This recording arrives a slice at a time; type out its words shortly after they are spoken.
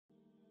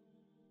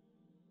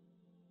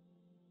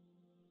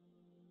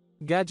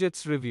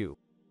Gadgets Review.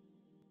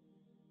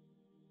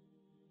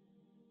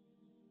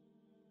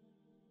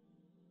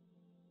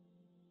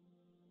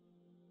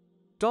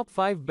 Top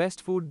 5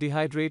 Best Food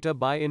Dehydrator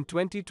Buy in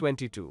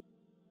 2022.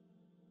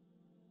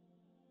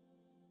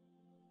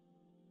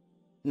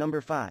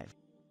 Number 5.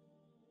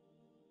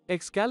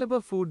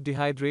 Excalibur Food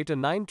Dehydrator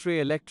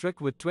 9-tray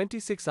electric with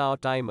 26-hour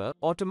timer,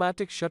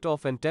 automatic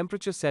shutoff and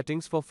temperature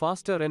settings for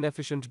faster and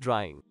efficient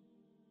drying.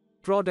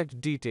 Product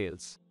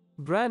details.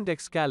 Brand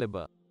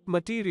Excalibur.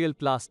 Material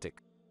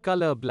plastic.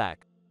 Color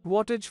black.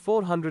 Wattage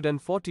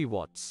 440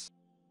 watts.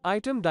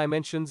 Item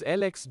dimensions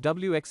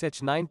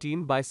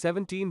LXWXH19 by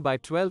 17 by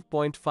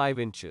 12.5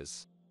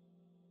 inches.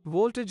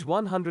 Voltage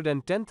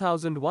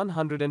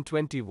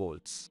 110,120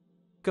 volts.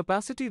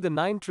 Capacity. The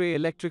 9-tray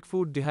electric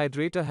food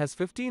dehydrator has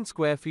 15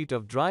 square feet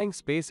of drying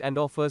space and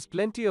offers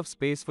plenty of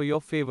space for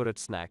your favorite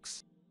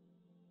snacks.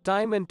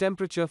 Time and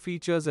temperature.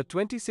 Features a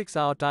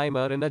 26-hour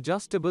timer and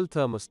adjustable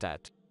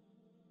thermostat.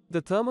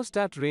 The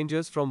thermostat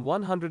ranges from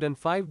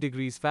 105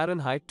 degrees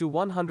Fahrenheit to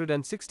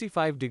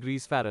 165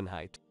 degrees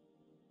Fahrenheit.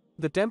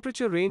 The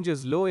temperature range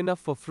is low enough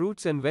for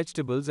fruits and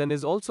vegetables and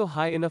is also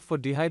high enough for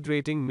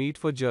dehydrating meat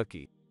for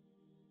jerky.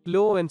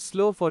 Low and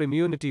slow for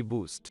immunity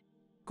boost.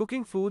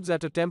 Cooking foods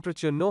at a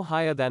temperature no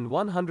higher than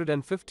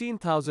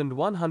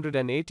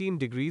 115,118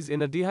 degrees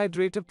in a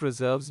dehydrator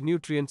preserves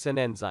nutrients and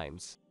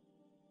enzymes.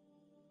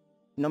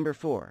 Number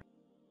 4.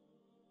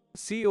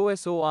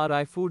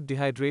 COSORI Food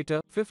Dehydrator,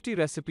 50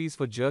 recipes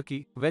for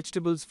jerky,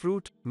 vegetables,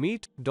 fruit,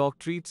 meat, dog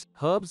treats,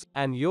 herbs,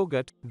 and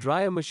yogurt,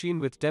 dryer machine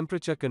with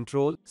temperature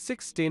control,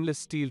 6 stainless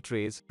steel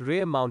trays,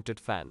 rear mounted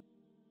fan.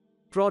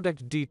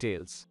 Product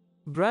details.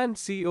 Brand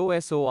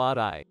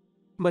COSORI.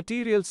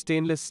 Material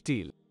stainless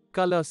steel.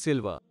 Color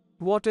silver.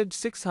 Wattage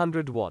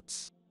 600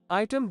 watts.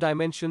 Item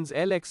dimensions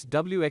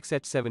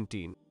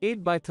LXWXH17,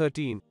 8 by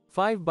 13,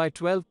 5 by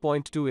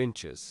 12.2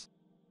 inches.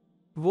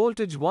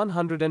 Voltage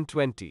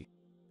 120.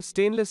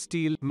 Stainless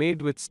steel.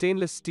 Made with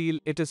stainless steel,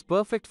 it is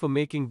perfect for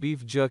making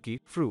beef jerky,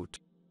 fruit,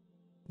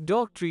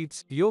 dog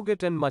treats,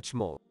 yogurt and much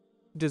more.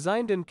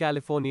 Designed in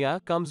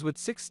California, comes with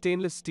 6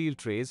 stainless steel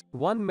trays,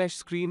 1 mesh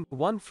screen,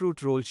 1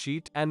 fruit roll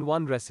sheet, and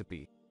 1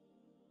 recipe.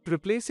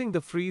 Replacing the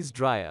freeze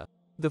dryer.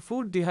 The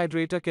food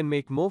dehydrator can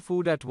make more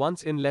food at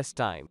once in less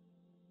time.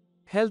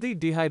 Healthy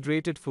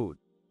dehydrated food.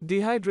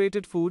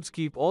 Dehydrated foods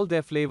keep all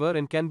their flavor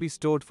and can be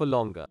stored for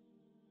longer.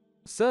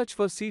 Search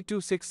for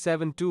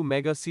C2672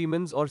 Mega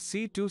Siemens or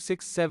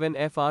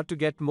C267FR to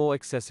get more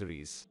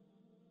accessories.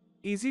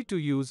 Easy to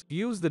use.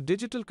 Use the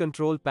digital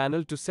control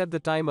panel to set the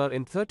timer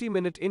in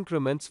 30-minute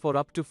increments for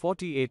up to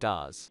 48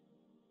 hours.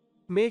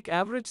 Make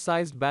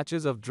average-sized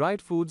batches of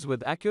dried foods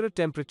with accurate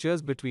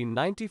temperatures between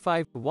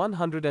 95 to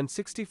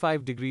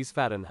 165 degrees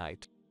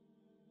Fahrenheit.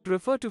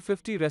 Refer to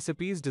 50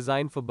 recipes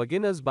designed for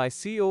beginners by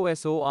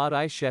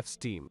COSORI Chef's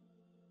team.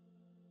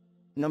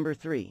 Number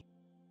 3.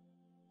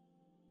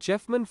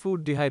 Chefman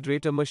Food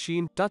Dehydrator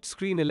Machine,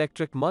 Touchscreen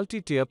Electric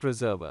Multi-Tier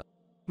Preserver.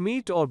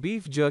 Meat or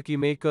beef jerky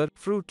maker,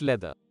 fruit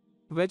leather.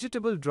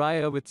 Vegetable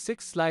dryer with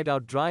 6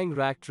 slide-out drying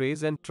rack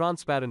trays and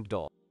transparent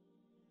door.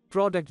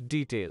 Product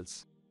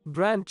details.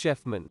 Brand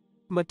Chefman.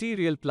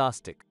 Material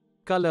plastic.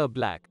 Color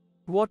black.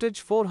 Wattage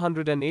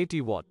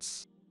 480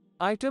 watts.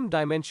 Item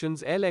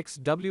dimensions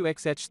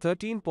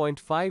LXWXH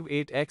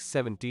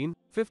 13.58x17,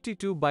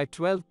 52 by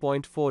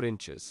 12.4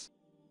 inches.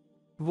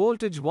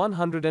 Voltage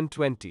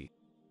 120.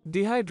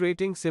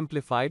 Dehydrating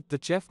simplified. The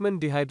Chefman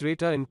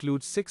dehydrator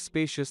includes 6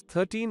 spacious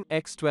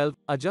 13x12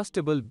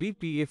 adjustable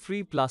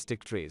BPA-free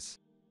plastic trays.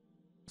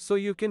 So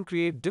you can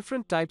create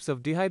different types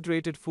of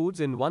dehydrated foods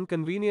in one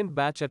convenient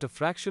batch at a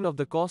fraction of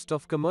the cost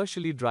of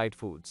commercially dried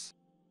foods.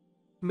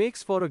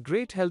 Makes for a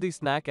great healthy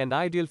snack and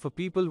ideal for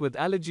people with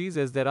allergies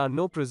as there are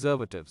no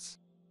preservatives.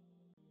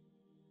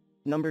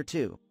 Number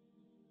 2.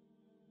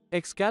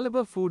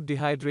 Excalibur Food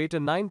Dehydrator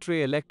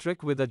 9-tray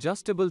electric with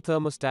adjustable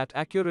thermostat,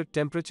 accurate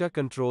temperature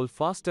control,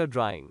 faster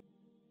drying.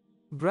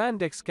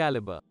 Brand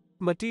Excalibur.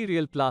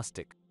 Material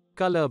plastic.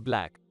 Color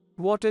black.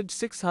 Wattage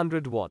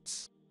 600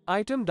 watts.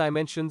 Item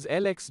dimensions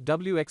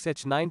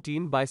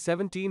LXWXH19 by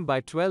 17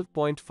 by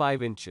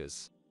 12.5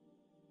 inches.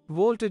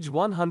 Voltage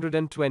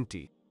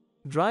 120.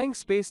 Drying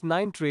space.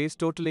 9 trays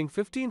totaling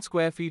 15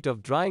 square feet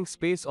of drying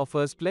space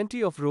offers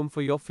plenty of room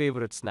for your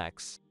favorite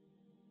snacks.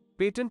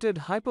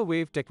 Patented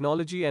hyperwave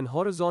technology and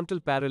horizontal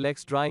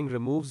parallax drying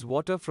removes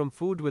water from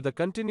food with a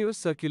continuous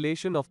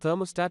circulation of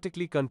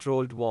thermostatically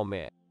controlled warm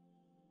air.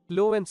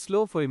 Low and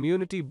slow for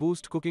immunity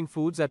boost. Cooking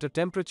foods at a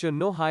temperature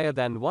no higher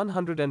than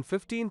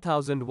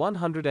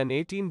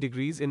 115,118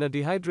 degrees in a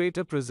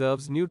dehydrator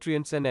preserves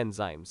nutrients and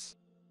enzymes.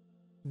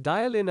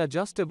 Dial-in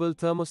adjustable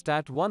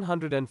thermostat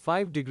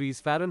 105 degrees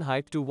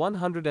Fahrenheit to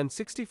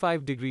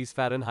 165 degrees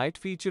Fahrenheit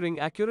featuring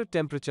accurate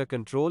temperature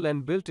control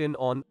and built-in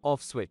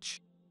on-off switch.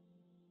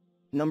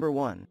 Number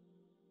 1.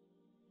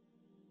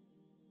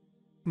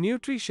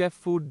 NutriChef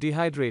Food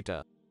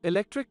Dehydrator.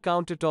 Electric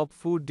Countertop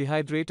Food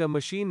Dehydrator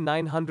Machine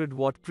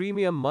 900-watt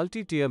Premium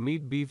Multi-Tier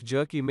Meat Beef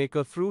Jerky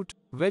Maker Fruit,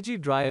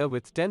 Veggie Dryer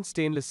with 10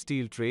 stainless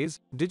steel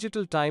trays,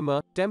 Digital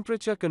Timer,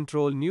 Temperature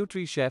Control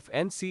NutriChef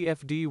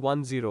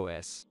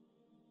NCFD10S.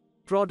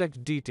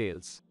 Product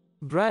details.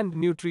 Brand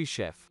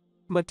NutriChef.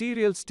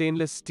 Material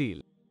stainless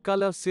steel.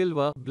 Color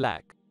silver,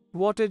 black.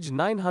 Wattage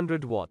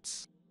 900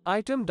 watts.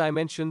 Item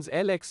dimensions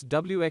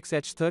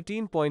LXWXH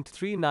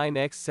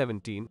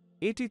 13.39x17,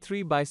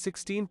 83 by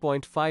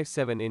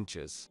 16.57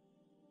 inches.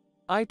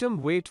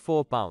 Item weight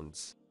 4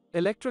 pounds.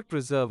 Electric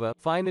preserver.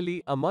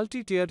 Finally, a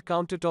multi-tiered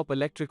countertop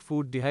electric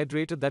food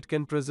dehydrator that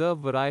can preserve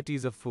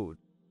varieties of food.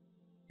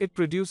 It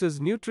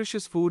produces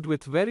nutritious food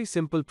with very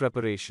simple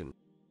preparation.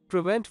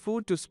 Prevent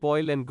food to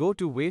spoil and go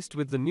to waste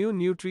with the new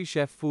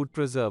NutriChef food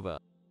preserver.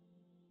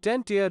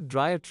 10-tiered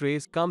dryer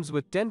trays comes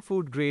with 10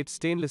 food-grade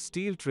stainless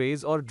steel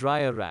trays or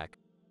dryer rack.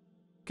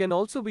 Can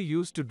also be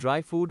used to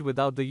dry food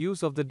without the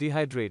use of the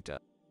dehydrator.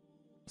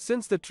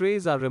 Since the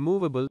trays are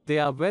removable, they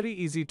are very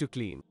easy to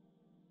clean.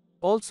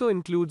 Also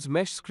includes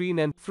mesh screen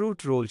and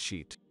fruit roll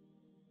sheet.